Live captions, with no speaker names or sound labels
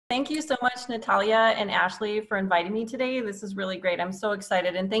Thank you so much, Natalia and Ashley, for inviting me today. This is really great. I'm so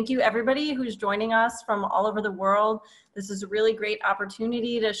excited. And thank you, everybody who's joining us from all over the world. This is a really great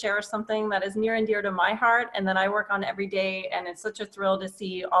opportunity to share something that is near and dear to my heart and that I work on every day. And it's such a thrill to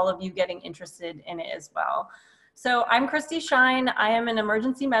see all of you getting interested in it as well. So I'm Christy Shine. I am an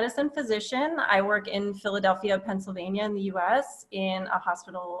emergency medicine physician. I work in Philadelphia, Pennsylvania in the US in a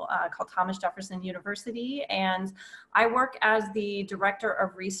hospital called Thomas Jefferson University. And I work as the director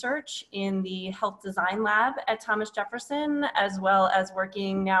of research in the health design lab at Thomas Jefferson, as well as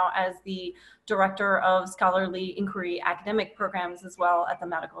working now as the director of scholarly inquiry academic programs as well at the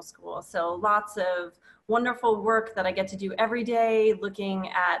medical school. So lots of wonderful work that I get to do every day, looking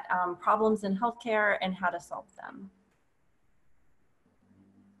at problems in healthcare and how to solve them.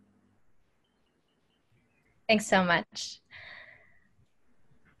 Thanks so much.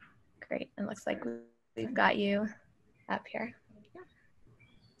 Great, it looks like we've got you up here.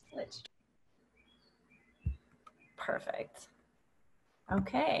 Perfect.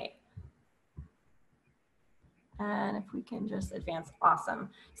 Okay. And if we can just advance, awesome.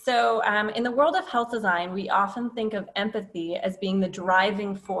 So in the world of health design, we often think of empathy as being the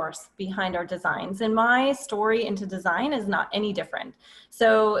driving force behind our designs. And my story into design is not any different.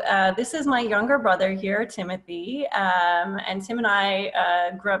 So this is my younger brother here, Timothy. And Tim and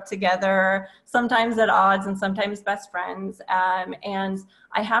I grew up together, sometimes at odds and sometimes best friends. And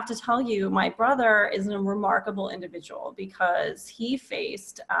I have to tell you, my brother is a remarkable individual because he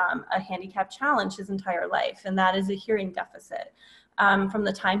faced a handicap challenge his entire life, and that is a hearing deficit. From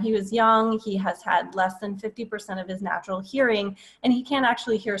the time he was young, he has had less than 50% of his natural hearing, and he can't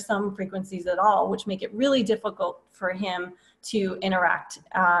actually hear some frequencies at all, which make it really difficult for him to interact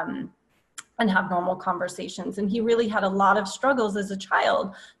and have normal conversations. And he really had a lot of struggles as a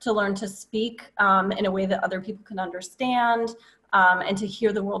child to learn to speak in a way that other people can understand, and to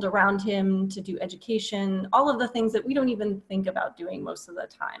hear the world around him, to do education, all of the things that we don't even think about doing most of the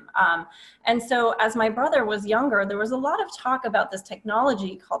time. And so as my brother was younger, there was a lot of talk about this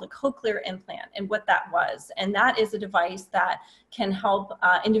technology called a cochlear implant and what that was. And that is a device that can help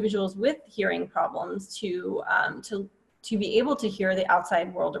individuals with hearing problems to be able to hear the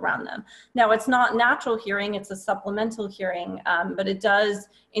outside world around them. Now, it's not natural hearing, it's a supplemental hearing, but it does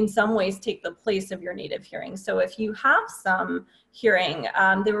in some ways take the place of your native hearing. So if you have some hearing,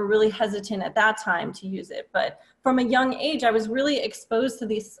 they were really hesitant at that time to use it. But from a young age, I was really exposed to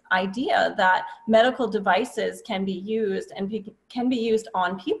this idea that medical devices can be used and can be used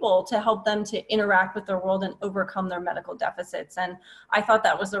on people to help them to interact with their world and overcome their medical deficits. And I thought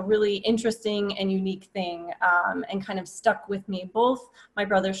that was a really interesting and unique thing, and kind of stuck with me, both my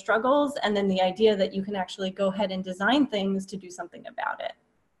brother's struggles and then the idea that you can actually go ahead and design things to do something about it.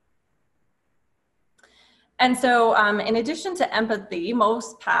 And so in addition to empathy,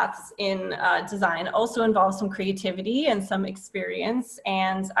 most paths in design also involve some creativity and some experience.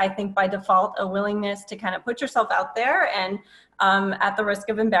 And I think by default, a willingness to kind of put yourself out there and at the risk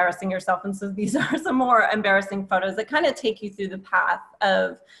of embarrassing yourself. And so these are some more embarrassing photos that kind of take you through the path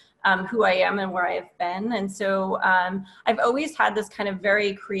of who I am and where I have been. And so I've always had this kind of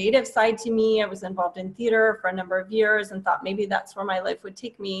very creative side to me. I was involved in theater for a number of years and thought maybe that's where my life would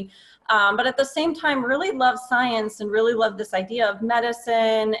take me. But at the same time, really love science and really love this idea of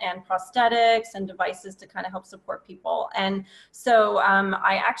medicine and prosthetics and devices to kind of help support people. And so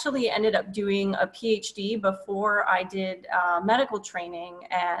I actually ended up doing a PhD before I did medical training.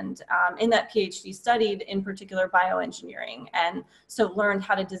 And in that PhD studied in particular bioengineering. And so learned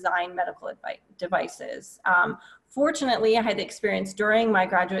how to design medical devices. Fortunately, I had the experience during my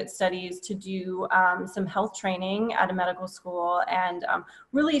graduate studies to do some health training at a medical school and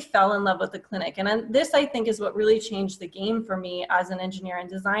really fell in love with the clinic. And this, I think, is what really changed the game for me as an engineer and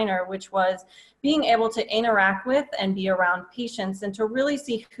designer, which was being able to interact with and be around patients and to really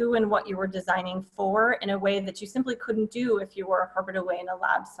see who and what you were designing for in a way that you simply couldn't do if you were harbored away in a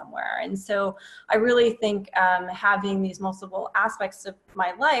lab somewhere. And so I really think having these multiple aspects of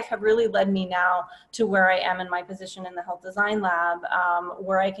my life have really led me now to where I am in my position in the health design lab,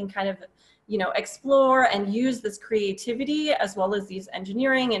 where I can kind of explore and use this creativity as well as these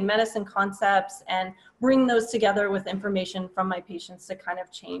engineering and medicine concepts and bring those together with information from my patients to kind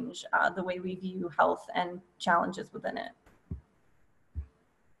of change the way we view health and challenges within it.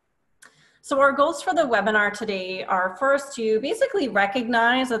 So our goals for the webinar today are first to basically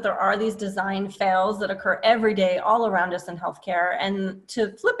recognize that there are these design fails that occur every day all around us in healthcare, and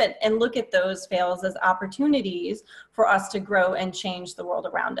to flip it and look at those fails as opportunities for us to grow and change the world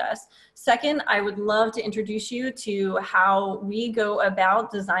around us. Second, I would love to introduce you to how we go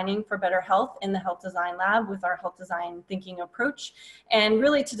about designing for better health in the Health Design Lab with our health design thinking approach, and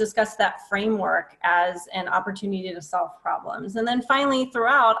really to discuss that framework as an opportunity to solve problems. And then finally,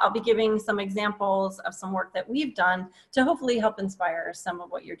 throughout, I'll be giving some examples of some work that we've done to hopefully help inspire some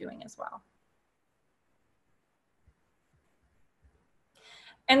of what you're doing as well.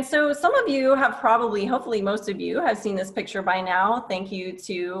 And so some of you have probably, hopefully most of you have seen this picture by now. Thank you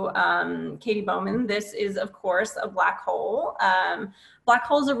to Katie Bowman. This is, of course, a black hole. Black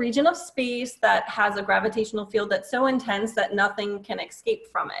hole is a region of space that has a gravitational field that's so intense that nothing can escape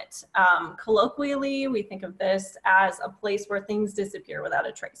from it. Colloquially, we think of this as a place where things disappear without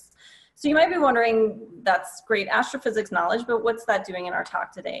a trace. So you might be wondering, that's great astrophysics knowledge, but what's that doing in our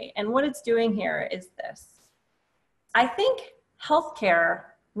talk today? And what it's doing here is this. I think healthcare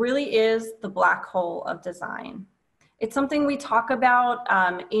really is the black hole of design. It's something we talk about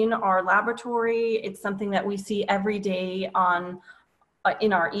in our laboratory. It's something that we see every day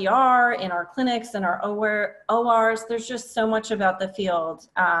in our ER, in our clinics, in our ORs. There's just so much about the field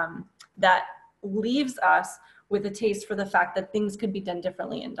that leaves us with a taste for the fact that things could be done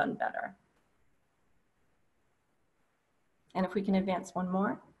differently and done better. And if we can advance one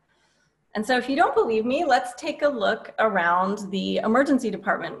more. And so if you don't believe me, let's take a look around the emergency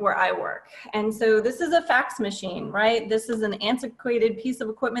department where I work. And so this is a fax machine, right? This is an antiquated piece of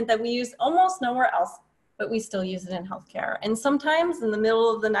equipment that we use almost nowhere else, but we still use it in healthcare. And sometimes in the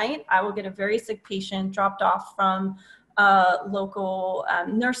middle of the night, I will get a very sick patient dropped off from a local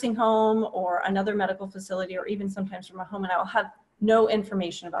nursing home or another medical facility, or even sometimes from a home, and I will have no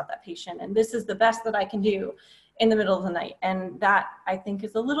information about that patient. And this is the best that I can do in the middle of the night. And that, I think,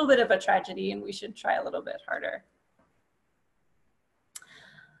 is a little bit of a tragedy, and we should try a little bit harder.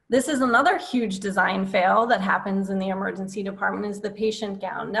 This is another huge design fail that happens in the emergency department, is the patient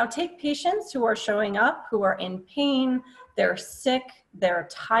gown. Now take patients who are showing up, who are in pain, they're sick, they're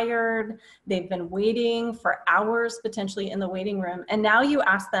tired, they've been waiting for hours potentially in the waiting room, and now you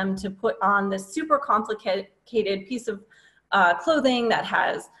ask them to put on this super complicated piece of clothing that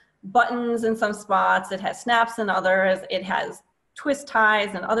has buttons in some spots, it has snaps in others, it has twist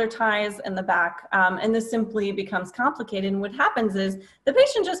ties and other ties in the back, and this simply becomes complicated. And what happens is the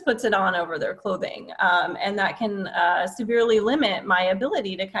patient just puts it on over their clothing, and that can severely limit my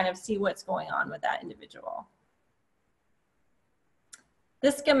ability to kind of see what's going on with that individual.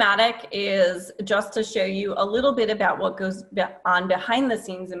 This schematic is just to show you a little bit about what goes on behind the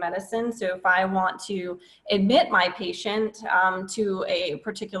scenes in medicine. So if I want to admit my patient to a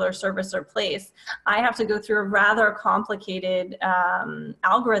particular service or place, I have to go through a rather complicated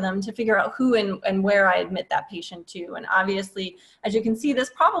algorithm to figure out who and where I admit that patient to. And obviously, as you can see, this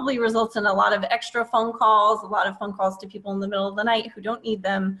probably results in a lot of extra phone calls, a lot of phone calls to people in the middle of the night who don't need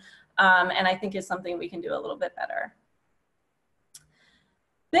them, and I think is something we can do a little bit better.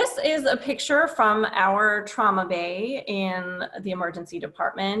 This is a picture from our trauma bay in the emergency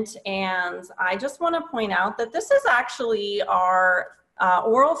department, and I just want to point out that this is actually our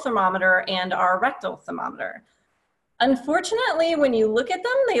oral thermometer and our rectal thermometer. Unfortunately, when you look at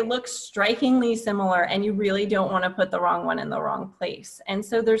them, they look strikingly similar, and you really don't want to put the wrong one in the wrong place. And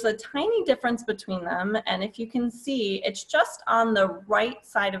so there's a tiny difference between them, and if you can see, it's just on the right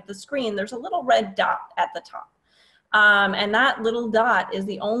side of the screen. There's a little red dot at the top. And that little dot is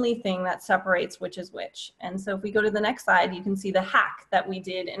the only thing that separates which is which. And so if we go to the next slide, you can see the hack that we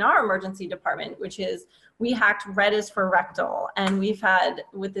did in our emergency department, which is we hacked red is for rectal. And we've had,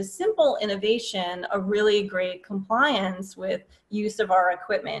 with this simple innovation, a really great compliance with use of our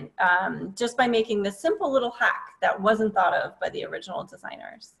equipment, just by making this simple little hack that wasn't thought of by the original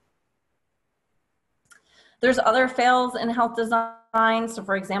designers. There's other fails in health design. So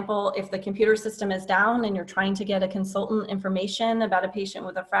for example, if the computer system is down and you're trying to get a consultant information about a patient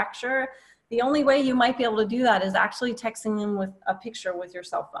with a fracture, the only way you might be able to do that is actually texting them with a picture with your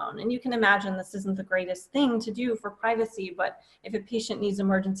cell phone. And you can imagine this isn't the greatest thing to do for privacy, but if a patient needs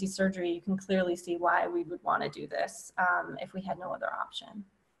emergency surgery, you can clearly see why we would want to do this if we had no other option.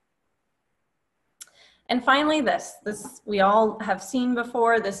 And finally, this we all have seen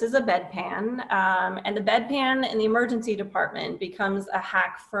before. This is a bedpan, and the bedpan in the emergency department becomes a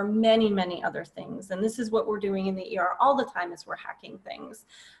hack for many, many other things. And this is what we're doing in the ER all the time, is we're hacking things.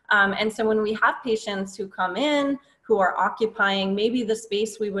 And so when we have patients who come in who are occupying maybe the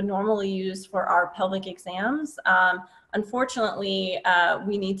space we would normally use for our pelvic exams. Unfortunately,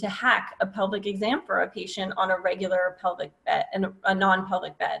 we need to hack a pelvic exam for a patient on a regular pelvic bed and a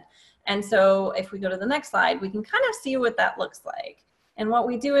non-pelvic bed. And so if we go to the next slide, we can kind of see what that looks like. And what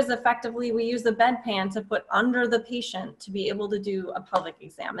we do is effectively we use the bedpan to put under the patient to be able to do a pelvic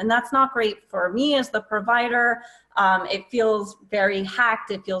exam. And that's not great for me as the provider. It feels very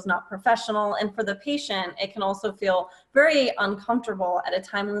hacked, it feels not professional. And for the patient, it can also feel very uncomfortable at a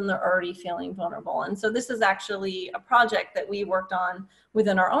time when they're already feeling vulnerable. And so this is actually a project that we worked on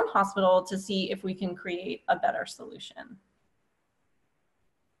within our own hospital to see if we can create a better solution.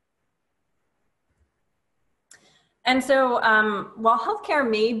 And so while healthcare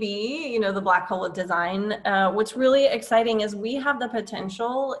may be, the black hole of design, what's really exciting is we have the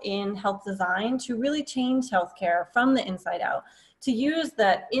potential in health design to really change healthcare from the inside out, to use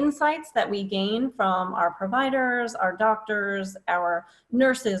the insights that we gain from our providers, our doctors, our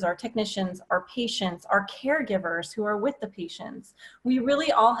nurses, our technicians, our patients, our caregivers who are with the patients. We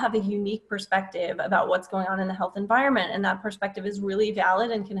really all have a unique perspective about what's going on in the health environment, and that perspective is really valid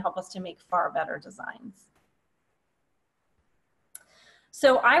and can help us to make far better designs.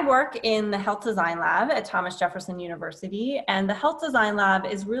 So I work in the Health Design Lab at Thomas Jefferson University, and the Health Design Lab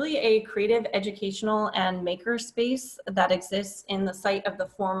is really a creative educational and maker space that exists in the site of the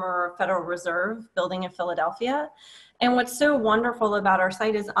former Federal Reserve building in Philadelphia. And what's so wonderful about our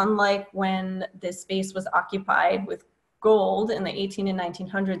site is, unlike when this space was occupied with gold in the 18 and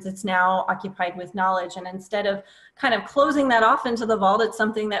 1900s, it's now occupied with knowledge. And instead of kind of closing that off into the vault, it's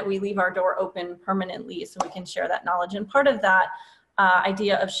something that we leave our door open permanently so we can share that knowledge. And part of that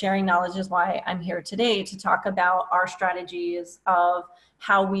idea of sharing knowledge is why I'm here today, to talk about our strategies of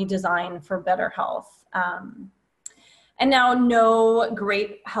how we design for better health. And now, no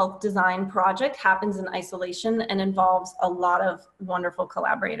great health design project happens in isolation and involves a lot of wonderful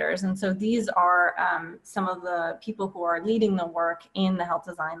collaborators. And so these are some of the people who are leading the work in the Health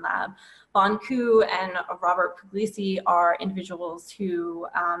Design Lab. Bon Ku and Robert Puglisi are individuals who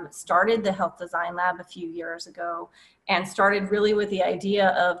started the Health Design Lab a few years ago and started really with the idea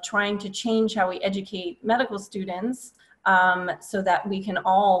of trying to change how we educate medical students so that we can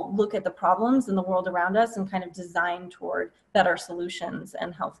all look at the problems in the world around us and kind of design toward better solutions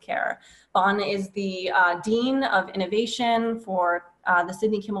in healthcare. Bon is the Dean of Innovation for the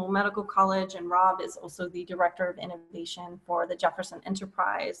Sidney Kimmel Medical College, and Rob is also the Director of Innovation for the Jefferson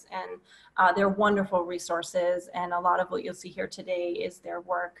Enterprise. And they're wonderful resources, and a lot of what you'll see here today is their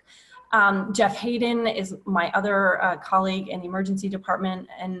work. Jeff Hayden is my other colleague in the emergency department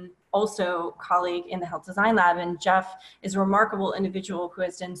and also colleague in the Health Design Lab. And Jeff is a remarkable individual who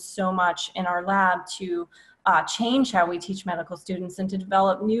has done so much in our lab to change how we teach medical students and to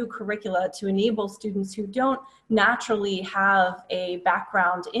develop new curricula to enable students who don't naturally have a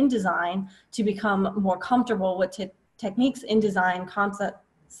background in design to become more comfortable with techniques in design, concepts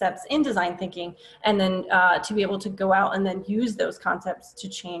in design thinking, and then to be able to go out and then use those concepts to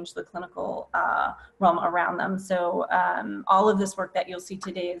change the clinical realm around them. So all of this work that you'll see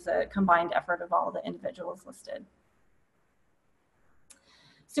today is a combined effort of all the individuals listed.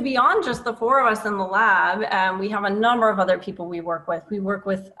 So beyond just the four of us in the lab, we have a number of other people we work with. We work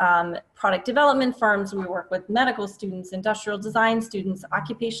with product development firms, we work with medical students, industrial design students,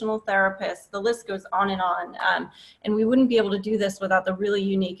 occupational therapists, the list goes on. And we wouldn't be able to do this without the really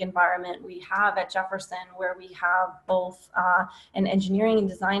unique environment we have at Jefferson, where we have both an engineering and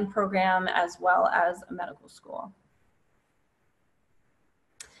design program as well as a medical school.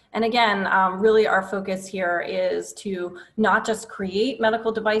 And again, really our focus here is to not just create medical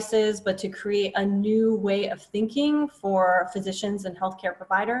devices, but to create a new way of thinking for physicians and healthcare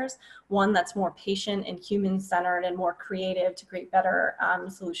providers, one that's more patient and human-centered and more creative to create better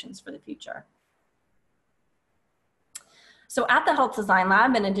solutions for the future. So at the Health Design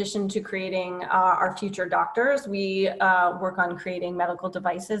Lab, in addition to creating our future doctors, we work on creating medical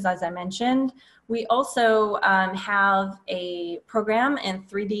devices, as I mentioned. We also have a program in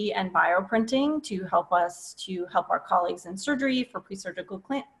 3D and bioprinting to help our colleagues in surgery for pre-surgical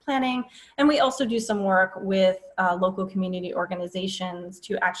planning. And we also do some work with local community organizations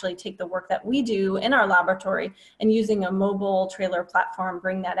to actually take the work that we do in our laboratory and, using a mobile trailer platform,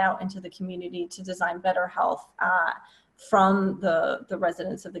 bring that out into the community to design better health from the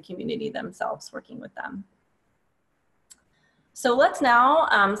residents of the community themselves, working with them. So let's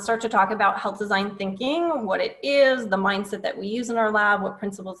now start to talk about health design thinking, what it is, the mindset that we use in our lab, what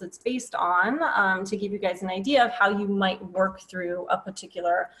principles it's based on, to give you guys an idea of how you might work through a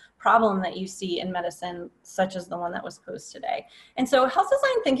particular problem that you see in medicine, such as the one that was posed today. And so health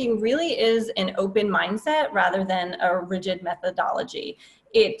design thinking really is an open mindset rather than a rigid methodology.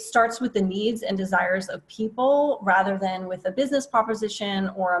 It starts with the needs and desires of people rather than with a business proposition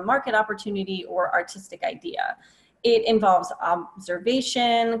or a market opportunity or artistic idea. It involves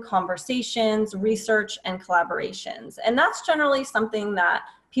observation, conversations, research, and collaborations. And that's generally something that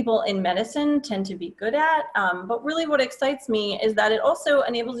people in medicine tend to be good at. But really what excites me is that it also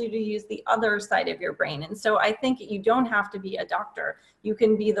enables you to use the other side of your brain. And so I think you don't have to be a doctor. You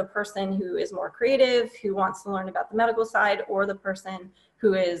can be the person who is more creative, who wants to learn about the medical side, or the person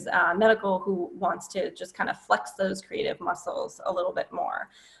who is medical, who wants to just kind of flex those creative muscles a little bit more.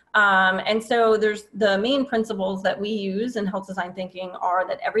 And so there's the main principles that we use in health design thinking are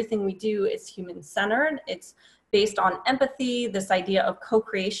that everything we do is human-centered. It's based on empathy, this idea of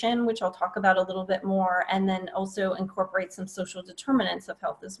co-creation, which I'll talk about a little bit more, and then also incorporate some social determinants of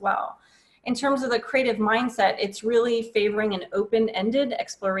health as well. In terms of the creative mindset, it's really favoring an open-ended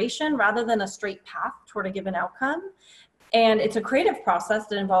exploration rather than a straight path toward a given outcome. And it's a creative process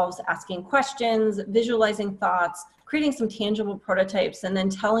that involves asking questions, visualizing thoughts, creating some tangible prototypes, and then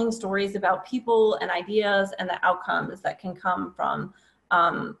telling stories about people and ideas and the outcomes that can come from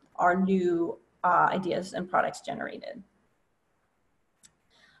our new ideas and products generated.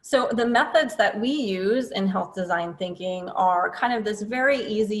 So the methods that we use in health design thinking are kind of this very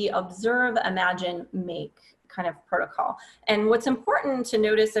easy observe, imagine, make kind of protocol. And what's important to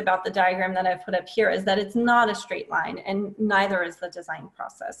notice about the diagram that I've put up here is that it's not a straight line, and neither is the design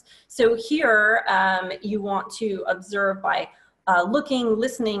process. So here you want to observe by looking,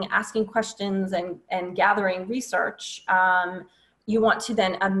 listening, asking questions, and gathering research. You want to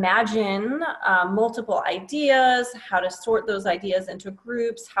then imagine multiple ideas, how to sort those ideas into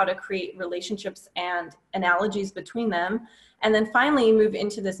groups, how to create relationships and analogies between them. And then finally move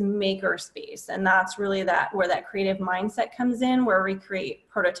into this maker space. And that's really where that creative mindset comes in, where we create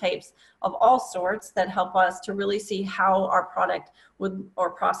prototypes of all sorts that help us to really see how our product would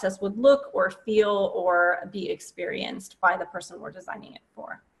or process would look or feel or be experienced by the person we're designing it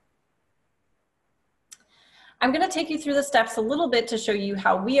for. I'm going to take you through the steps a little bit to show you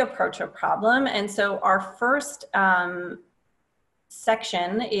how we approach a problem. And so our first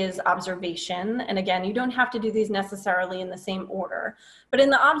section is observation. And again, you don't have to do these necessarily in the same order. But in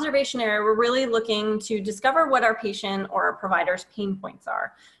the observation area, we're really looking to discover what our patient or our provider's pain points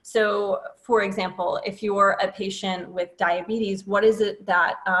are. So for example, if you're a patient with diabetes, what is it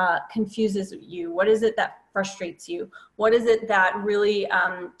that confuses you? What is it that frustrates you? What is it that really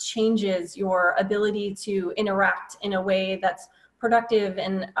changes your ability to interact in a way that's productive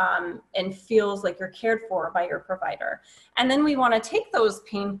and feels like you're cared for by your provider? And then we want to take those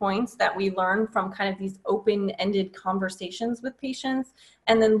pain points that we learn from kind of these open-ended conversations with patients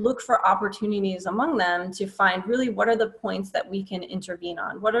and then look for opportunities among them to find really what are the points that we can intervene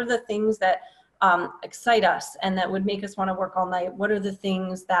on? What are the things that excite us and that would make us want to work all night? What are the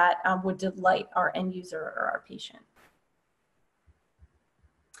things that would delight our end user or our patient?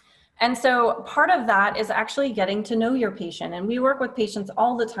 And so part of that is actually getting to know your patient. And we work with patients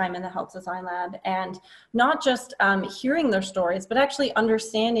all the time in the health design lab, and not just hearing their stories, but actually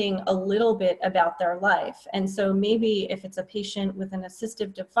understanding a little bit about their life. And so maybe if it's a patient with an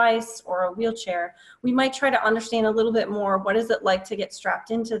assistive device or a wheelchair, we might try to understand a little bit more. What is it like to get strapped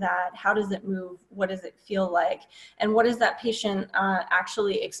into that? How does it move? What does it feel like? And what does that patient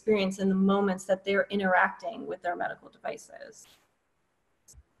actually experience in the moments that they're interacting with their medical devices?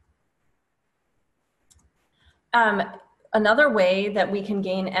 Another way that we can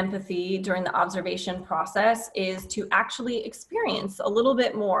gain empathy during the observation process is to actually experience a little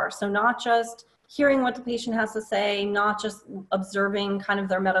bit more. So not just hearing what the patient has to say, not just observing kind of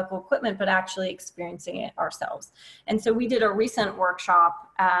their medical equipment, but actually experiencing it ourselves. And so we did a recent workshop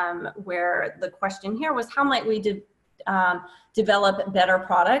where the question here was, how might we develop better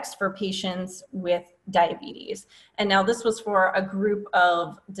products for patients with diabetes? And now this was for a group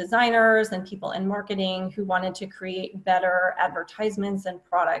of designers and people in marketing who wanted to create better advertisements and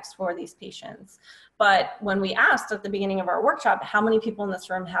products for these patients. But when we asked at the beginning of our workshop, how many people in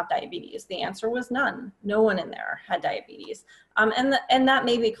this room have diabetes? The answer was none. No one in there had diabetes. And that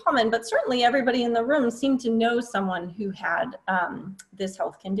may be common, but certainly everybody in the room seemed to know someone who had this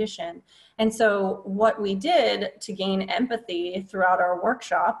health condition. And so what we did to gain empathy throughout our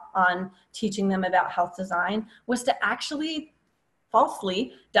workshop on teaching them about health design was to actually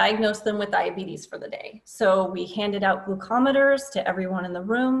falsely diagnosed them with diabetes for the day. So we handed out glucometers to everyone in the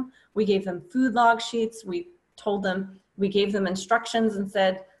room. We gave them food log sheets. We gave them instructions and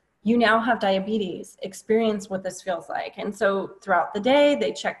said, you now have diabetes, experience what this feels like. And so throughout the day,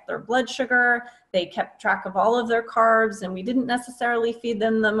 they checked their blood sugar, they kept track of all of their carbs, and we didn't necessarily feed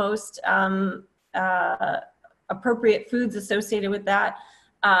them the most appropriate foods associated with that.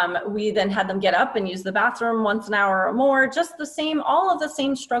 We then had them get up and use the bathroom once an hour or more, just the same, all of the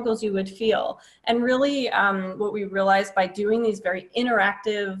same struggles you would feel. And really what we realized by doing these very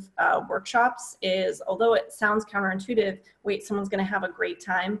interactive workshops is, although it sounds counterintuitive, wait, someone's gonna have a great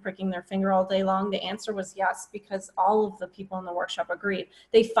time pricking their finger all day long? The answer was yes, because all of the people in the workshop agreed.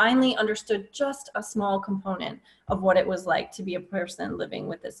 They finally understood just a small component of what it was like to be a person living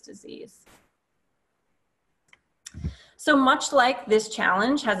with this disease. So much like this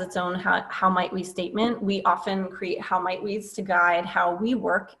challenge has its own how might we statement, we often create how might we's to guide how we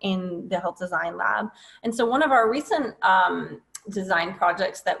work in the Health Design Lab. And so one of our recent design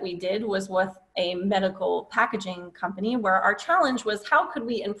projects that we did was with a medical packaging company, where our challenge was how could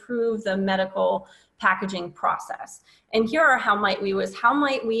we improve the medical packaging process. And here are how might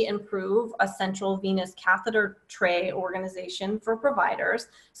we improve a central venous catheter tray organization for providers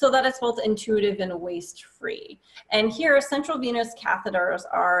so that it's both intuitive and waste-free. And here, central venous catheters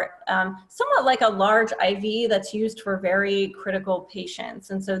are somewhat like a large IV that's used for very critical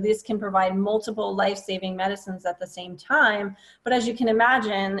patients. And so this can provide multiple life-saving medicines at the same time. But as you can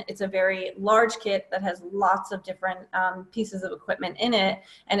imagine, it's a very large kit that has lots of different pieces of equipment in it,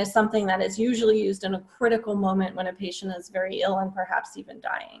 and is something that is usually used in a critical moment when a patient is very ill and perhaps even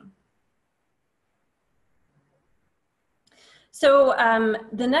dying. So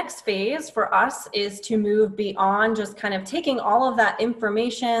the next phase for us is to move beyond just kind of taking all of that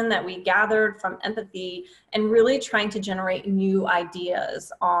information that we gathered from empathy and really trying to generate new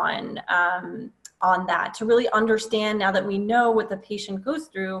ideas on that, to really understand, now that we know what the patient goes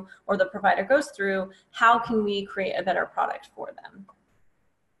through or the provider goes through, how can we create a better product for them?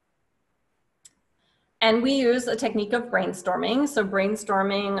 And we use a technique of brainstorming. So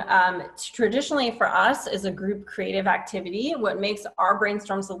brainstorming traditionally for us is a group creative activity. What makes our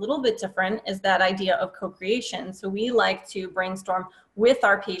brainstorms a little bit different is that idea of co-creation. So we like to brainstorm with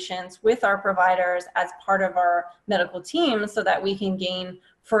our patients, with our providers as part of our medical team, so that we can gain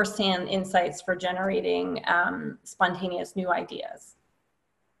firsthand insights for generating spontaneous new ideas.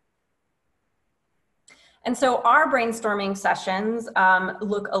 And so our brainstorming sessions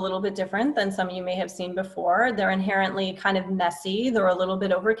look a little bit different than some you may have seen before. They're inherently kind of messy. They're a little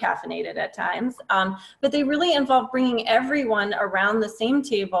bit over caffeinated at times, but they really involve bringing everyone around the same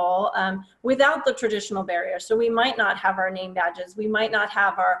table without the traditional barriers. So we might not have our name badges. We might not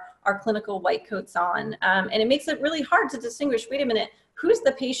have our clinical white coats on. And it makes it really hard to distinguish, wait a minute, who's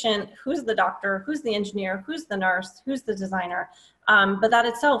the patient, who's the doctor, who's the engineer, who's the nurse, who's the designer. But that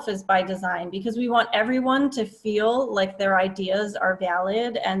itself is by design, because we want everyone to feel like their ideas are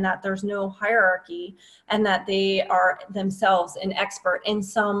valid and that there's no hierarchy, and that they are themselves an expert in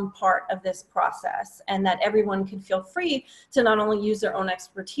some part of this process, and that everyone can feel free to not only use their own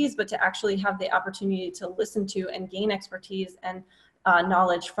expertise, but to actually have the opportunity to listen to and gain expertise and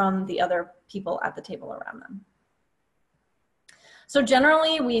knowledge from the other people at the table around them. So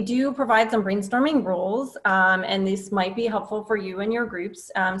generally, we do provide some brainstorming rules, and this might be helpful for you and your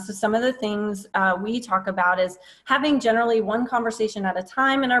groups. So some of the things we talk about is having generally one conversation at a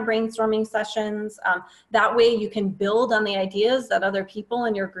time in our brainstorming sessions. That way you can build on the ideas that other people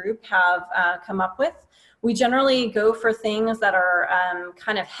in your group have come up with. We generally go for things that are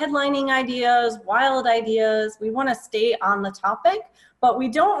kind of headlining ideas, wild ideas. We want to stay on the topic, but we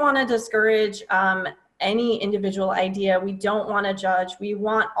don't want to discourage any individual idea. We don't want to judge. We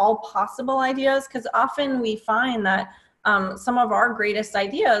want all possible ideas, because often we find that some of our greatest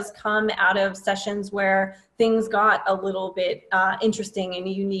ideas come out of sessions where things got a little bit interesting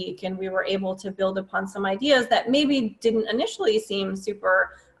and unique, and we were able to build upon some ideas that maybe didn't initially seem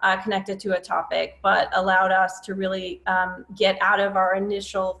super connected to a topic, but allowed us to really get out of our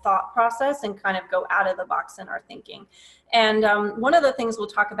initial thought process and kind of go out of the box in our thinking. And one of the things we'll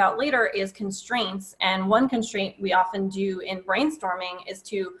talk about later is constraints. And one constraint we often do in brainstorming is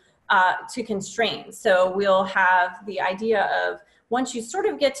to constrain. So we'll have the idea of, once you sort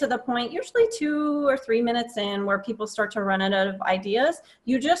of get to the point, usually 2 or 3 minutes in, where people start to run out of ideas,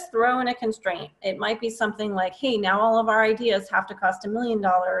 you just throw in a constraint. It might be something like, hey, now all of our ideas have to cost $1 million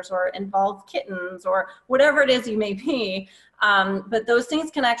or involve kittens or whatever it is you may be. But those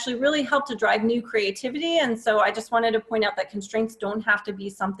things can actually really help to drive new creativity. And so I just wanted to point out that constraints don't have to be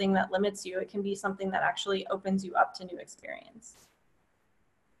something that limits you. It can be something that actually opens you up to new experience.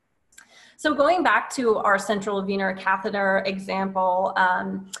 So going back to our central venar catheter example,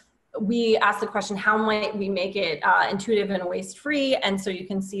 we asked the question, how might we make it intuitive and waste-free? And so you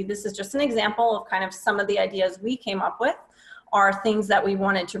can see this is just an example of kind of some of the ideas we came up with are things that we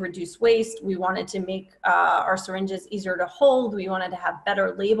wanted to reduce waste. We wanted to make our syringes easier to hold. We wanted to have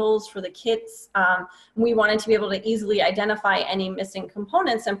better labels for the kits. We wanted to be able to easily identify any missing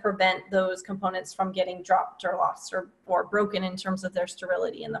components and prevent those components from getting dropped or lost or broken in terms of their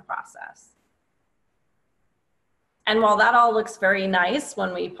sterility in the process. And while that all looks very nice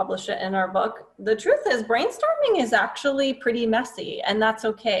when we publish it in our book, the truth is brainstorming is actually pretty messy, and that's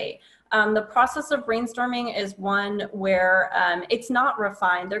okay. The process of brainstorming is one where it's not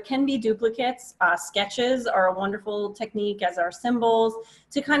refined. There can be duplicates. Sketches are a wonderful technique, as are symbols,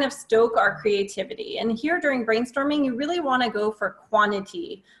 to kind of stoke our creativity. And here during brainstorming, you really want to go for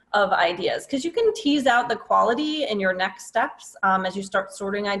quantity of ideas, because you can tease out the quality in your next steps as you start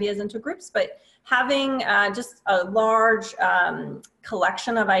sorting ideas into groups. But having just a large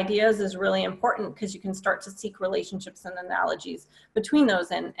collection of ideas is really important, because you can start to seek relationships and analogies between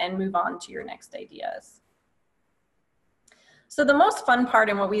those and move on to your next ideas. So the most fun part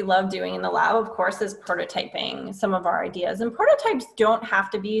and what we love doing in the lab, of course, is prototyping some of our ideas. And prototypes don't have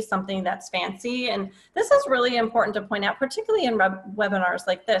to be something that's fancy. And this is really important to point out, particularly in webinars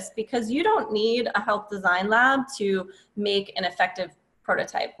like this, because you don't need a health design lab to make an effective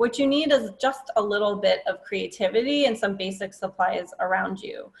prototype. What you need is just a little bit of creativity and some basic supplies around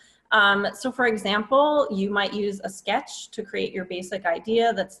you. So for example, you might use a sketch to create your basic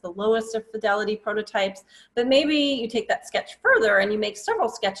idea. That's the lowest of fidelity prototypes, but maybe you take that sketch further and you make several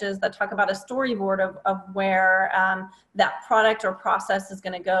sketches that talk about a storyboard of where that product or process is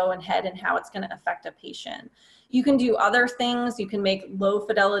going to go and head and how it's going to affect a patient. You can do other things. You can make low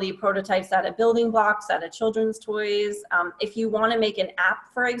fidelity prototypes out of building blocks, out of children's toys. If you want to make an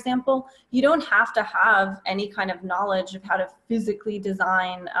app, for example, you don't have to have any kind of knowledge of how to physically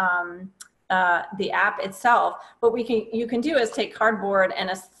design the app itself. What you can do is take cardboard and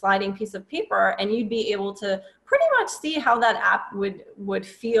a sliding piece of paper, and you'd be able to pretty much see how that app would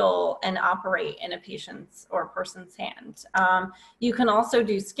feel and operate in a patient's or person's hand. You can also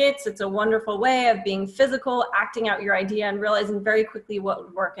do skits. It's a wonderful way of being physical, acting out your idea, and realizing very quickly what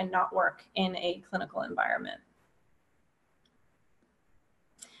would work and not work in a clinical environment.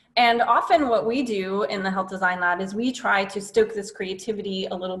 And often what we do in the Health Design Lab is we try to stoke this creativity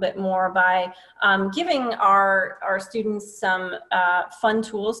a little bit more by giving our students some fun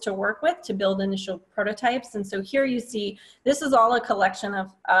tools to work with to build initial prototypes. And so here you see, this is all a collection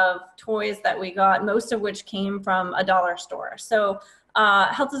of toys that we got, most of which came from a dollar store. So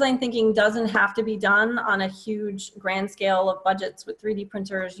health design thinking doesn't have to be done on a huge grand scale of budgets with 3D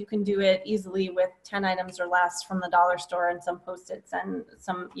printers. You can do it easily with 10 items or less from the dollar store and some Post-its and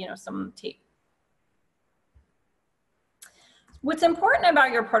some tape. What's important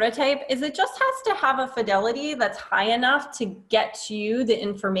about your prototype is it just has to have a fidelity that's high enough to get you the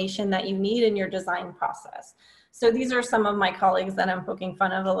information that you need in your design process. So these are some of my colleagues that I'm poking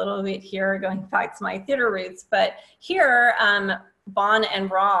fun of a little bit here, going back to my theater roots. But here, Bon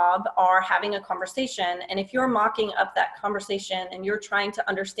and Rob are having a conversation, and if you're mocking up that conversation and you're trying to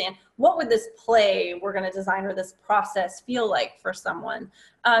understand what would this play we're going to design or this process feel like for someone,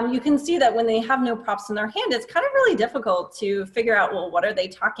 you can see that when they have no props in their hand, it's kind of really difficult to figure out, well, what are they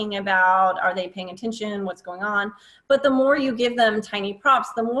talking about? Are they paying attention? What's going on? But the more you give them tiny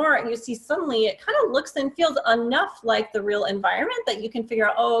props, the more you see suddenly it kind of looks and feels enough like the real environment that you can figure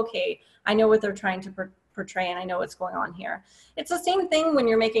out, oh, okay, I know what they're trying to portray and I know what's going on here. It's the same thing when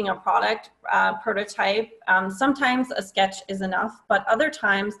you're making a product prototype. Sometimes a sketch is enough, but other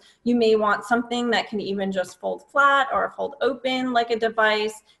times you may want something that can even just fold flat or fold open like a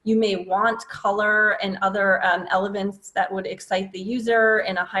device. You may want color and other elements that would excite the user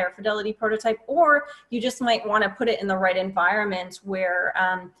in a higher fidelity prototype, or you just might want to put it in the right environment where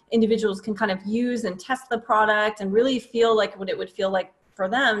individuals can kind of use and test the product and really feel like what it would feel like for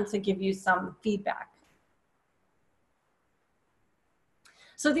them to give you some feedback.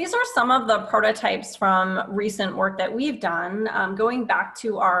 So these are some of the prototypes from recent work that we've done. Going back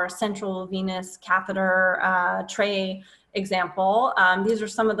to our central venous catheter tray example, these are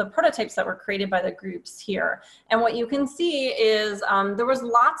some of the prototypes that were created by the groups here. And what you can see is there was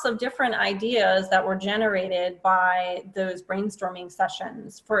lots of different ideas that were generated by those brainstorming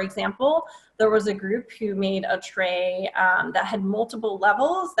sessions. For example, there was a group who made a tray that had multiple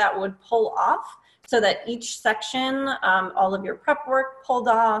levels that would pull off, so that each section, all of your prep work pulled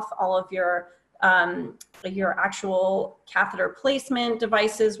off, all of your actual catheter placement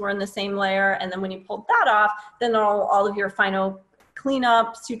devices were in the same layer, and then when you pulled that off, then all of your final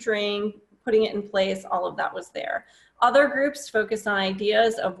cleanup, suturing, putting it in place, all of that was there. Other groups focused on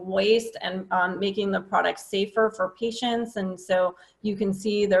ideas of waste and making the product safer for patients. And so you can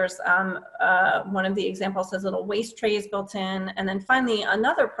see there's one of the examples has little waste trays built in. And then finally,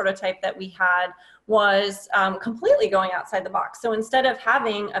 another prototype that we had was completely going outside the box. So instead of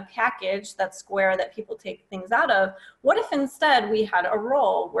having a package that's square that people take things out of, what if instead we had a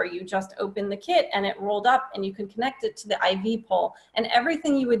roll where you just open the kit and it rolled up and you can connect it to the IV pole, and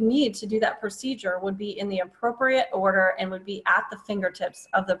everything you would need to do that procedure would be in the appropriate order and would be at the fingertips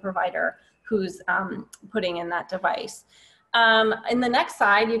of the provider who's putting in that device. In the next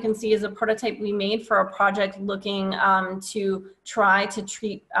slide, you can see is a prototype we made for a project looking to try to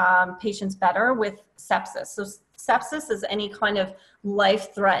treat patients better with sepsis. So sepsis is any kind of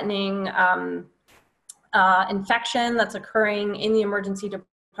life-threatening infection that's occurring in the emergency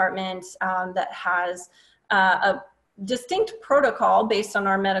department that has a distinct protocol based on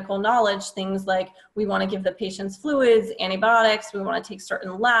our medical knowledge, things like we want to give the patients fluids, antibiotics, we want to take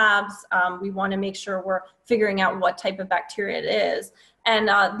certain labs, we want to make sure we're figuring out what type of bacteria it is.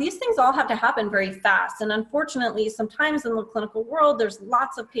 And these things all have to happen very fast. And unfortunately, sometimes in the clinical world, there's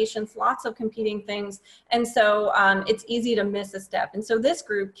lots of patients, lots of competing things. And so it's easy to miss a step. And so this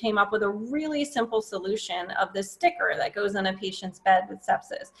group came up with a really simple solution of this sticker that goes on a patient's bed with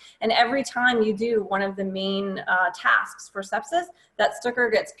sepsis. And every time you do one of the main tasks for sepsis, that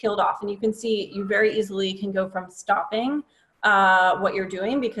sticker gets peeled off. And you can see you very easily can go from stopping what you're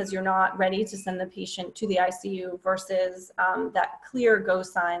doing because you're not ready to send the patient to the ICU versus that clear go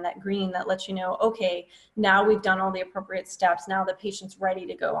sign, that green that lets you know, okay, now we've done all the appropriate steps. Now the patient's ready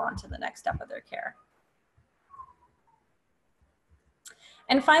to go on to the next step of their care.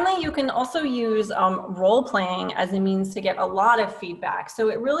 And finally, you can also use role-playing as a means to get a lot of feedback. So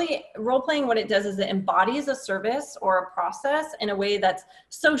it really, role-playing, what it does is it embodies a service or a process in a way that's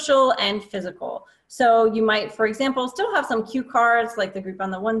social and physical. So you might, for example, still have some cue cards like the group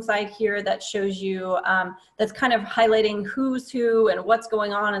on the one side here that shows you, that's kind of highlighting who's who and what's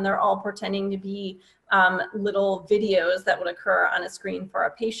going on, and they're all pretending to be little videos that would occur on a screen for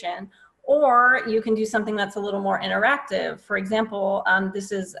a patient. Or you can do something that's a little more interactive. For example,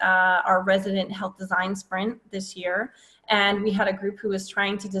 this is our resident health design sprint this year. And we had a group who was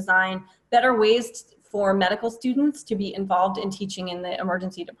trying to design better ways for medical students to be involved in teaching in the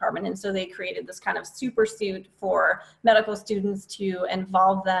emergency department. And so they created this kind of super suit for medical students to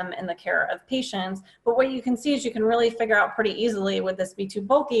involve them in the care of patients. But what you can see is you can really figure out pretty easily, would this be too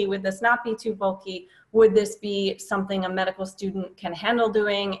bulky? Would this not be too bulky? Would this be something a medical student can handle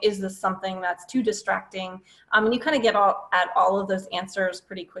doing? Is this something that's too distracting? And you kind of get at all of those answers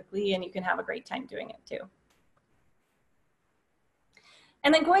pretty quickly, and you can have a great time doing it too.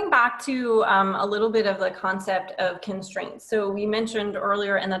 And then going back to a little bit of the concept of constraints. So we mentioned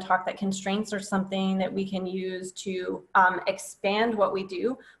earlier in the talk that constraints are something that we can use to expand what we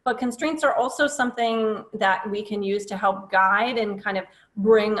do, but constraints are also something that we can use to help guide and kind of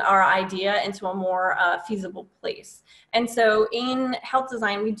bring our idea into a more feasible place. And so in health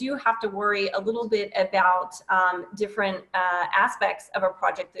design, we do have to worry a little bit about different aspects of a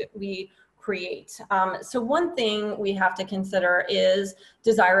project that we create. So one thing we have to consider is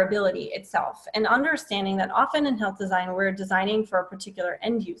desirability itself, and understanding that often in health design, we're designing for a particular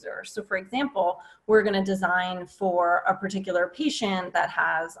end user. So for example, we're going to design for a particular patient that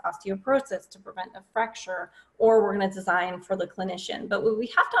has osteoporosis to prevent a fracture, or we're going to design for the clinician. But what we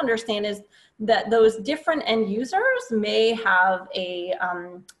have to understand is that those different end users may have a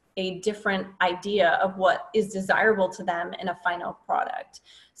different idea of what is desirable to them in a final product.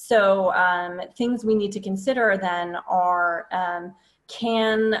 So things we need to consider then are,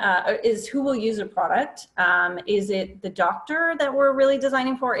 is who will use a product? Is it the doctor that we're really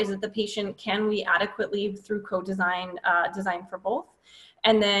designing for? Is it the patient? Can we adequately, through co-design, design for both?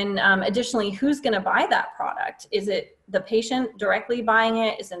 And then additionally, who's going to buy that product? Is it the patient directly buying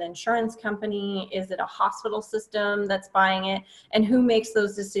it? Is it an insurance company? Is it a hospital system that's buying it? And who makes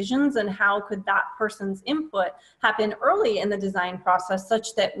those decisions? And how could that person's input happen early in the design process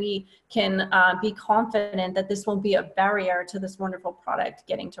such that we can be confident that this won't be a barrier to this wonderful product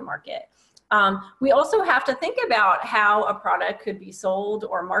getting to market? We also have to think about how a product could be sold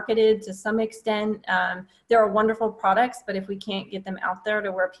or marketed to some extent. There are wonderful products, but if we can't get them out there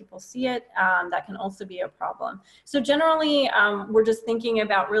to where people see it, that can also be a problem. So generally, we're just thinking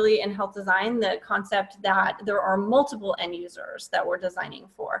about really in health design, the concept that there are multiple end users that we're designing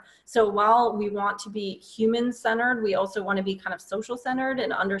for. So while we want to be human-centered, we also want to be kind of social-centered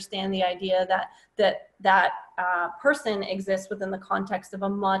and understand the idea that that person exists within the context of a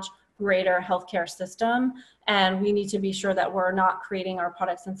much greater healthcare system. And we need to be sure that we're not creating our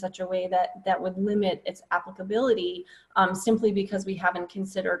products in such a way that would limit its applicability simply because we haven't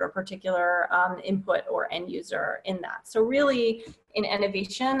considered a particular input or end user in that. So really, in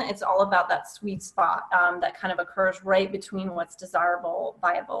innovation, it's all about that sweet spot that kind of occurs right between what's desirable,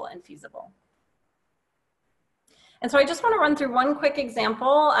 viable, and feasible. And so I just want to run through one quick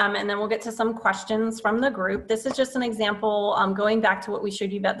example, and then we'll get to some questions from the group. This is just an example going back to what we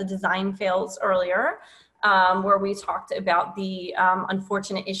showed you about the design fails earlier, where we talked about the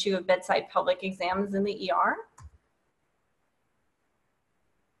unfortunate issue of bedside public exams in the ER.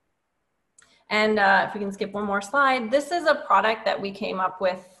 And if we can skip one more slide, this is a product that we came up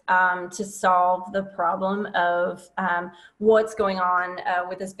with to solve the problem of what's going on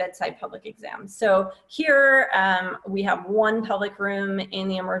with this bedside public exam. So here we have one public room in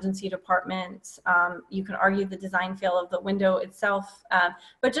the emergency department. You can argue the design fail of the window itself,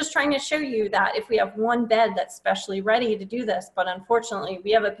 but just trying to show you that if we have one bed that's specially ready to do this, but unfortunately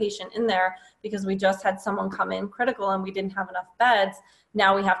we have a patient in there because we just had someone come in critical and we didn't have enough beds,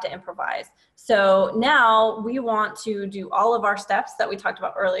 now we have to improvise. So now we want to do all of our steps that we talked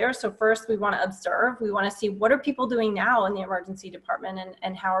about earlier. So first we want to observe. We want to see what are people doing now in the emergency department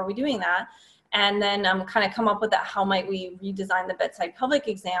and how are we doing that? And then kind of come up with that, how might we redesign the bedside public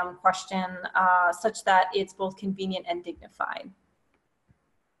exam question such that it's both convenient and dignified.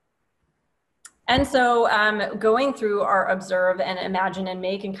 And so going through our observe and imagine and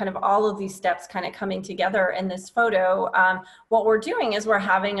make and kind of all of these steps kind of coming together in this photo, what we're doing is we're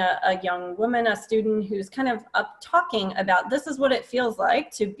having a young woman, a student who's kind of talking about this is what it feels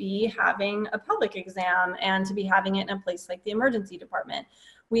like to be having a public exam and to be having it in a place like the emergency department.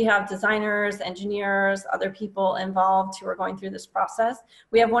 We have designers, engineers, other people involved who are going through this process.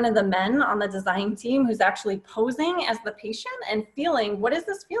 We have one of the men on the design team who's actually posing as the patient and feeling, what does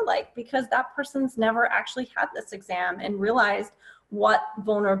this feel like? Because that person's never actually had this exam and realized what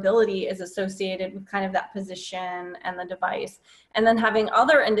vulnerability is associated with kind of that position and the device. And then having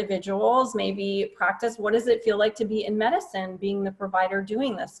other individuals maybe practice, what does it feel like to be in medicine, being the provider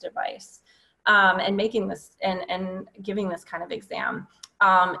doing this device and making this and giving this kind of exam.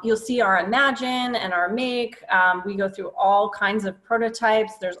 You'll see our imagine and our make. We go through all kinds of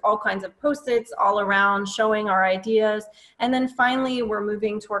prototypes. There's all kinds of post-its all around showing our ideas. And then finally, we're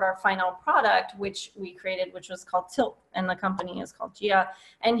moving toward our final product, which we created, which was called Tilt, and the company is called Gia.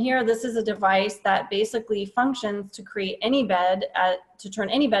 And here, this is a device that basically functions to create any bed, to turn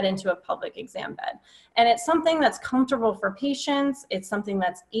any bed into a public exam bed. And it's something that's comfortable for patients. It's something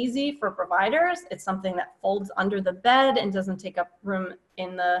that's easy for providers. It's something that folds under the bed and doesn't take up room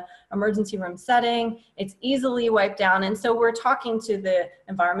in the emergency room setting. It's easily wiped down. And so we're talking to the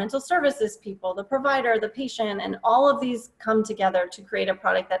environmental services people, the provider, the patient, and all of these come together to create a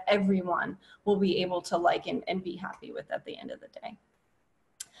product that everyone will be able to like and be happy with at the end of the day.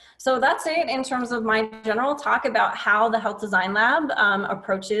 So that's it in terms of my general talk about how the Health Design Lab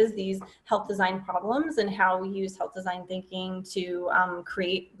approaches these health design problems and how we use health design thinking to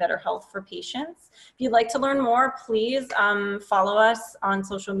create better health for patients. If you'd like to learn more, please follow us on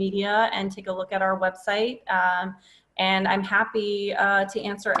social media and take a look at our website. And I'm happy to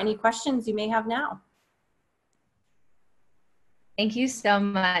answer any questions you may have now. Thank you so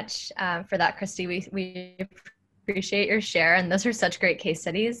much for that, Christy. We appreciate your share, and those are such great case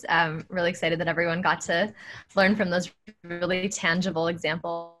studies. Really excited that everyone got to learn from those really tangible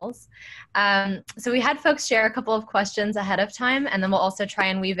examples. So we had folks share a couple of questions ahead of time, and then we'll also try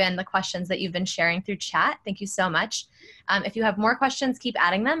and weave in the questions that you've been sharing through chat. Thank you so much. If you have more questions, keep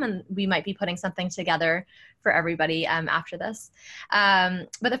adding them, and we might be putting something together for everybody after this.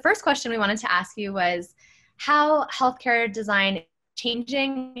 But the first question we wanted to ask you was how healthcare design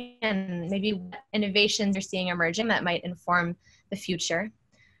changing and maybe what innovations you're seeing emerging that might inform the future?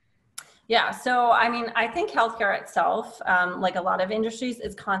 Yeah, so I mean, I think healthcare itself, like a lot of industries,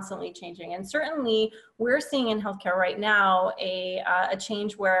 is constantly changing. And certainly we're seeing in healthcare right now a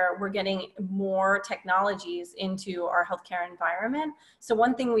change where we're getting more technologies into our healthcare environment. So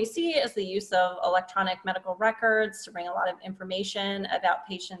one thing we see is the use of electronic medical records to bring a lot of information about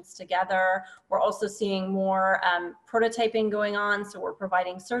patients together. We're also seeing more prototyping going on. So we're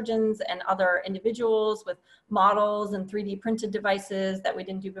providing surgeons and other individuals with models and 3D printed devices that we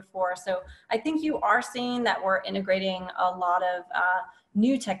didn't do before. So I think you are seeing that we're integrating a lot of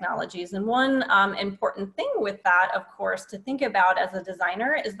new technologies. And one important thing with that, of course, to think about as a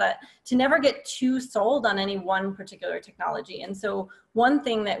designer is that to never get too sold on any one particular technology. And so one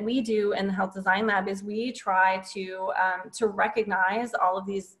thing that we do in the Health Design Lab is we try to recognize all of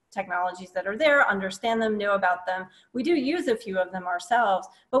these technologies that are there, understand them, know about them. We do use a few of them ourselves,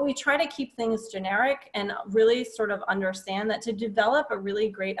 but we try to keep things generic and really sort of understand that to develop a really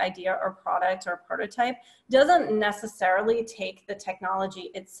great idea or product or prototype doesn't necessarily take the technology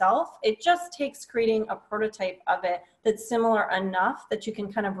itself. It just takes creating a prototype of it that's similar enough that you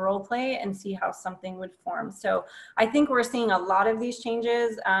can kind of role play and see how something would form. So I think we're seeing a lot of these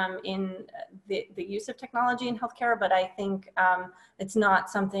changes in the use of technology in healthcare, but I think it's not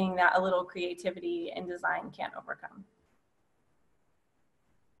something that a little creativity and design can't overcome.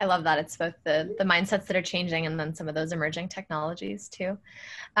 I love that. It's both the mindsets that are changing and then some of those emerging technologies too.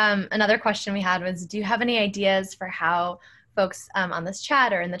 Another question we had was, do you have any ideas for how folks on this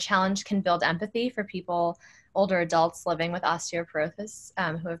chat or in the challenge can build empathy for people, older adults living with osteoporosis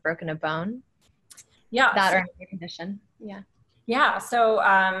who have broken a bone? Yeah. That or another condition. Yeah. Yeah, so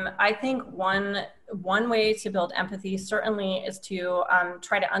I think one way to build empathy certainly is to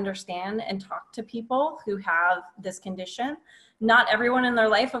try to understand and talk to people who have this condition. Not everyone in their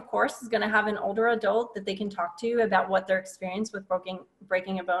life, of course, is going to have an older adult that they can talk to about what their experience with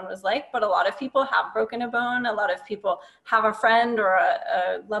breaking a bone was like, but a lot of people have broken a bone. A lot of people have a friend or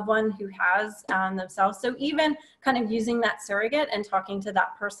a loved one who has themselves. So even kind of using that surrogate and talking to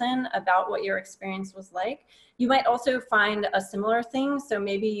that person about what your experience was like. You might also find a similar thing. So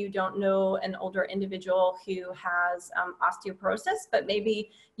maybe you don't know an older individual who has osteoporosis, but maybe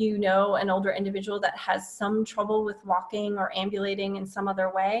you know an older individual that has some trouble with walking or ambulating in some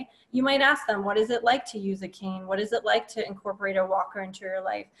other way. You might ask them, what is it like to use a cane? What is it like to incorporate a walker into your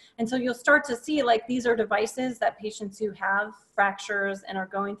life? And so you'll start to see, like, these are devices that patients who have fractures and are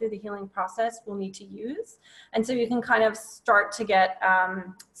going through the healing process will need to use. And so you can kind of start to get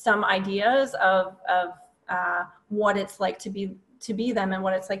some ideas of what it's like to be them and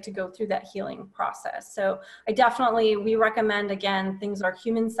what it's like to go through that healing process. So we recommend, again, things are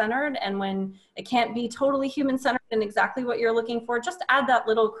human-centered, and when it can't be totally human-centered and exactly what you're looking for, just add that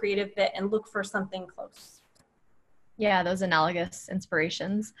little creative bit and look for something close. Yeah, those analogous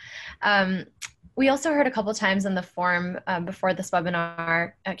inspirations. We also heard a couple times in the forum before this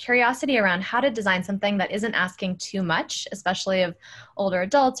webinar, curiosity around how to design something that isn't asking too much, especially of older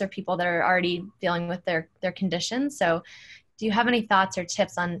adults or people that are already dealing with their condition. So do you have any thoughts or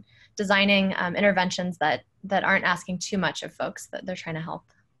tips on designing interventions that aren't asking too much of folks that they're trying to help?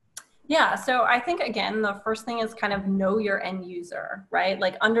 Yeah, so I think, again, the first thing is kind of know your end user, right?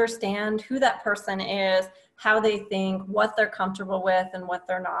 Like, understand who that person is, how they think, what they're comfortable with and what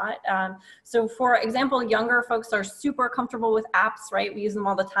they're not. So for example, younger folks are super comfortable with apps, right? We use them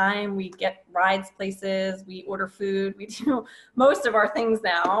all the time. We get rides places, we order food, we do most of our things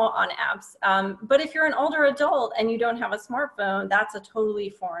now on apps. But if you're an older adult and you don't have a smartphone, that's a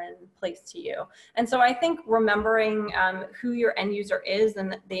totally foreign place to you. And so I think remembering who your end user is,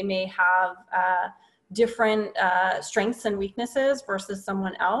 and that they may have different strengths and weaknesses versus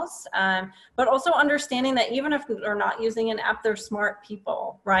someone else, but also understanding that even if they're not using an app, they're smart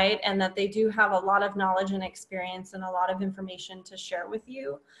people, right? And that they do have a lot of knowledge and experience and a lot of information to share with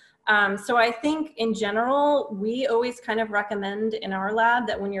you. So I think in general, we always kind of recommend in our lab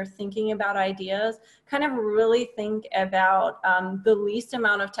that when you're thinking about ideas, kind of really think about the least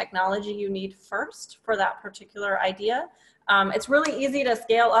amount of technology you need first for that particular idea. It's really easy to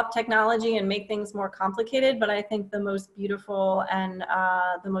scale up technology and make things more complicated, but I think the most beautiful and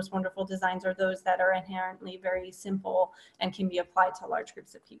the most wonderful designs are those that are inherently very simple and can be applied to large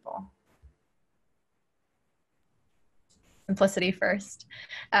groups of people. Simplicity first.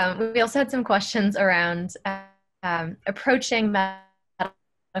 We also had some questions around approaching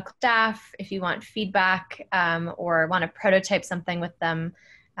medical staff. If you want feedback or want to prototype something with them,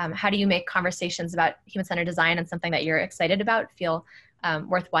 how do you make conversations about human-centered design and something that you're excited about feel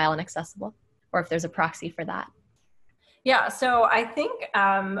worthwhile and accessible, or if there's a proxy for that? Yeah, so I think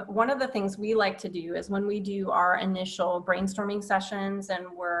one of the things we like to do is when we do our initial brainstorming sessions and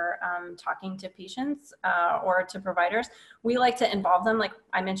we're talking to patients or to providers, we like to involve them, like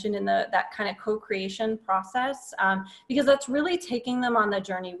I mentioned, in that kind of co-creation process, because that's really taking them on the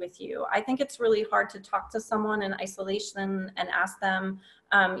journey with you. I think it's really hard to talk to someone in isolation and ask them,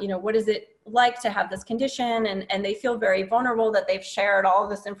 you know, what is it like to have this condition, and they feel very vulnerable that they've shared all of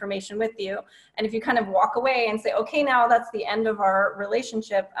this information with you. And if you kind of walk away and say, okay, now that's the end of our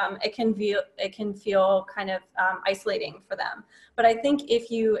relationship, it can feel kind of isolating for them. But I think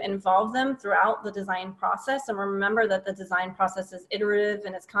if you involve them throughout the design process, and remember that the design process is iterative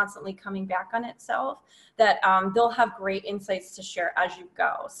and it's constantly coming back on itself, that they'll have great insights to share as you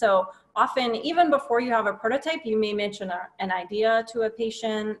go. So often, even before you have a prototype, you may mention an idea to a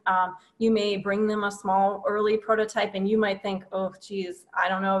patient. You may bring them a small early prototype, and you might think, oh, geez, I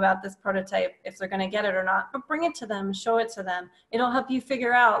don't know about this prototype, if they're going to get it or not. But bring it to them, show it to them. It'll help you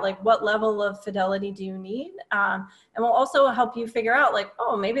figure out like what level of fidelity do you need, and will also help you figure out like,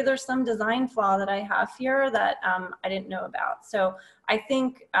 oh, maybe there's some design flaw that I have here that I didn't know about. So I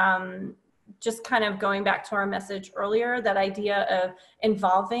think just kind of going back to our message earlier, that idea of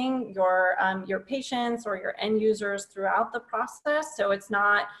involving your patients or your end users throughout the process. So it's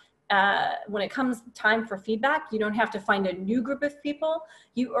not, when it comes time for feedback, you don't have to find a new group of people.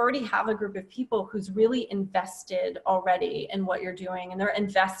 You already have a group of people who's really invested already in what you're doing. And they're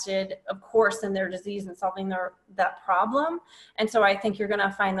invested, of course, in their disease and solving that problem. And so I think you're going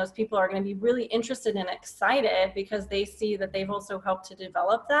to find those people are going to be really interested and excited because they see that they've also helped to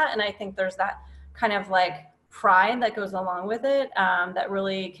develop that. And I think there's that kind of like pride that goes along with it, that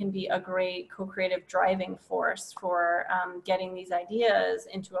really can be a great co-creative driving force for getting these ideas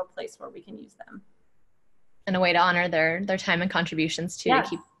into a place where we can use them. And a way to honor their time and contributions too, Yes.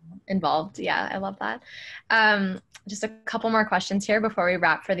 to keep involved. Yeah, I love that. Just a couple more questions here before we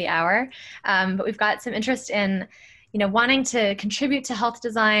wrap for the hour. But we've got some interest in, wanting to contribute to health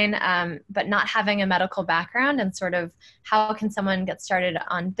design, but not having a medical background, and sort of how can someone get started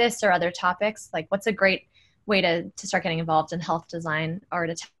on this or other topics? Like, what's a great way to start getting involved in health design or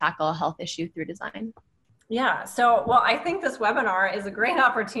to tackle a health issue through design? Yeah, so, well, I think this webinar is a great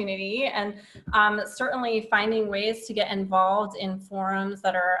opportunity, and certainly finding ways to get involved in forums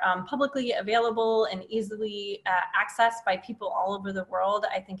that are publicly available and easily accessed by people all over the world,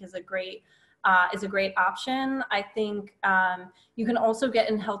 I think is a great option. I think you can also get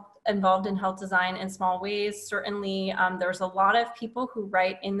involved in health design in small ways. Certainly, there's a lot of people who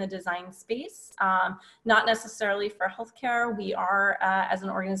write in the design space, not necessarily for healthcare. We are, as an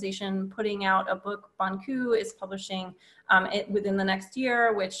organization, putting out a book. Banku is publishing it within the next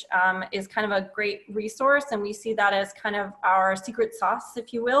year, which is kind of a great resource. And we see that as kind of our secret sauce,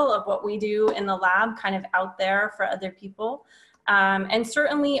 if you will, of what we do in the lab, kind of out there for other people. And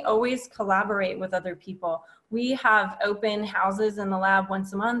certainly always collaborate with other people. We have open houses in the lab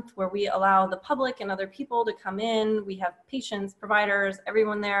once a month where we allow the public and other people to come in. We have patients, providers,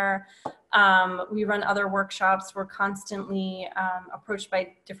 everyone there. We run other workshops. We're constantly approached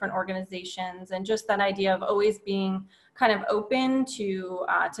by different organizations, and just that idea of always being kind of open to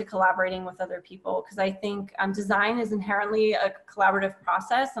collaborating with other people, because I think design is inherently a collaborative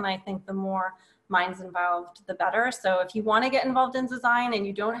process, and I think the more minds involved, the better. So if you want to get involved in design and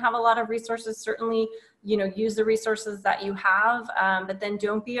you don't have a lot of resources, certainly, use the resources that you have, but then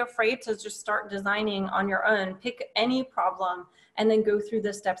don't be afraid to just start designing on your own. Pick any problem and then go through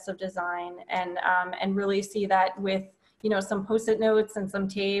the steps of design, and really see that with, some Post-it notes and some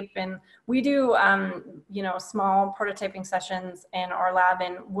tape. And we do, small prototyping sessions in our lab,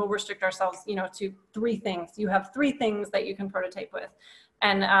 and we'll restrict ourselves, to 3 things. You have 3 things that you can prototype with.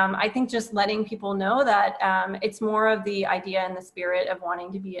 And I think just letting people know that it's more of the idea and the spirit of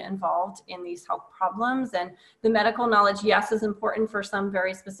wanting to be involved in these health problems. And the medical knowledge, yes, is important for some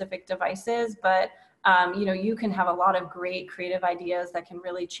very specific devices, but you can have a lot of great creative ideas that can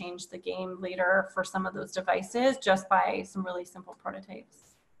really change the game later for some of those devices just by some really simple prototypes.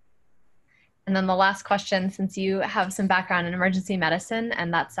 And then the last question, since you have some background in emergency medicine,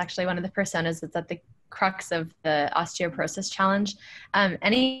 and that's actually one of the personas that's at the crux of the osteoporosis challenge,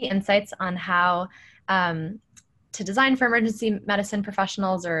 any insights on how to design for emergency medicine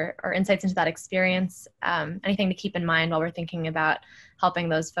professionals, or insights into that experience, anything to keep in mind while we're thinking about helping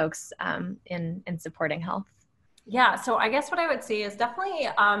those folks in supporting health? Yeah, so I guess what I would say is definitely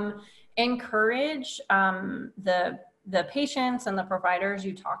encourage the patients and the providers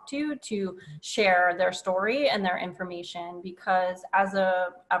you talk to share their story and their information, because as a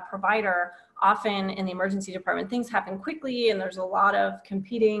provider, often in the emergency department, things happen quickly and there's a lot of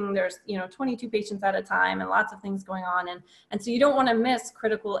competing, there's 22 patients at a time and lots of things going on. And so you don't want to miss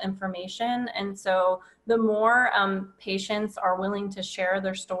critical information. And so the more patients are willing to share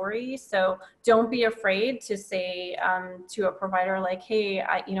their story, so don't be afraid to say to a provider like, hey,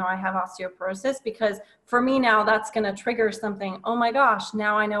 I have osteoporosis, because for me now that's going to trigger something. Oh my gosh,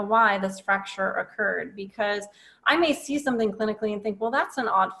 now I know why this fracture occurred, because I may see something clinically and think, well, that's an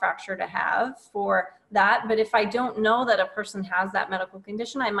odd fracture to have for that. But if I don't know that a person has that medical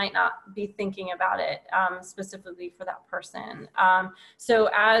condition, I might not be thinking about it specifically for that person. So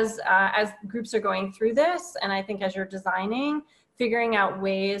as groups are going through this, and I think as you're designing, figuring out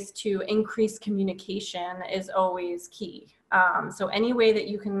ways to increase communication is always key. So any way that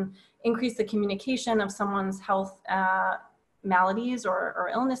you can increase the communication of someone's health maladies or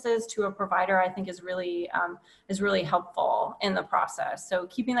illnesses to a provider, I think is really helpful in the process. So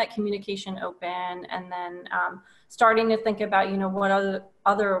keeping that communication open, and then starting to think about, you know, what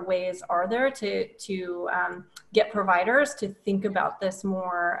other ways are there to get providers to think about this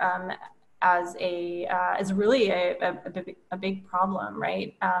more as really a big problem,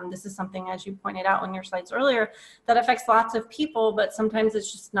 right? This is something, as you pointed out on your slides earlier, that affects lots of people, but sometimes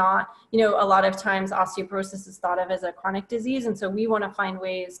it's just not, you know, a lot of times osteoporosis is thought of as a chronic disease. And so we want to find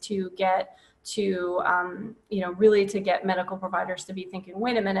ways to get to, you know, really to get medical providers to be thinking,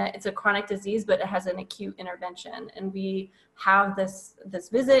 wait a minute, it's a chronic disease, but it has an acute intervention. And we have this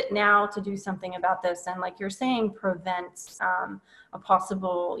visit now to do something about this. And like you're saying, prevent a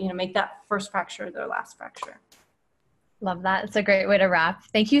possible, you know, make that first fracture their last fracture. Love that. It's a great way to wrap.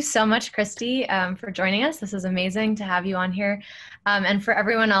 Thank you so much, Christy, for joining us. This is amazing to have you on here. And for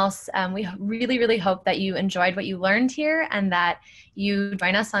everyone else, we really, really hope that you enjoyed what you learned here, and that you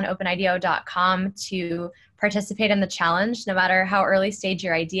join us on openideo.com to participate in the challenge, no matter how early stage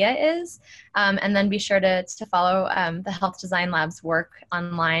your idea is. And then be sure to follow the Health Design Lab's work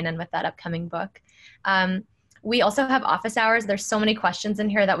online and with that upcoming book. We also have office hours. There's so many questions in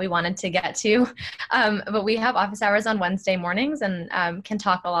here that we wanted to get to, but we have office hours on Wednesday mornings, and can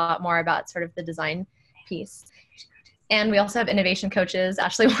talk a lot more about sort of the design piece. And we also have innovation coaches.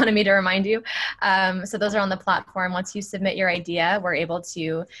 Ashley wanted me to remind you. So those are on the platform. Once you submit your idea, we're able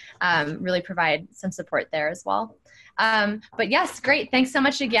to really provide some support there as well. But yes, great. Thanks so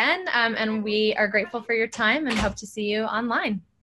much again. And we are grateful for your time and hope to see you online.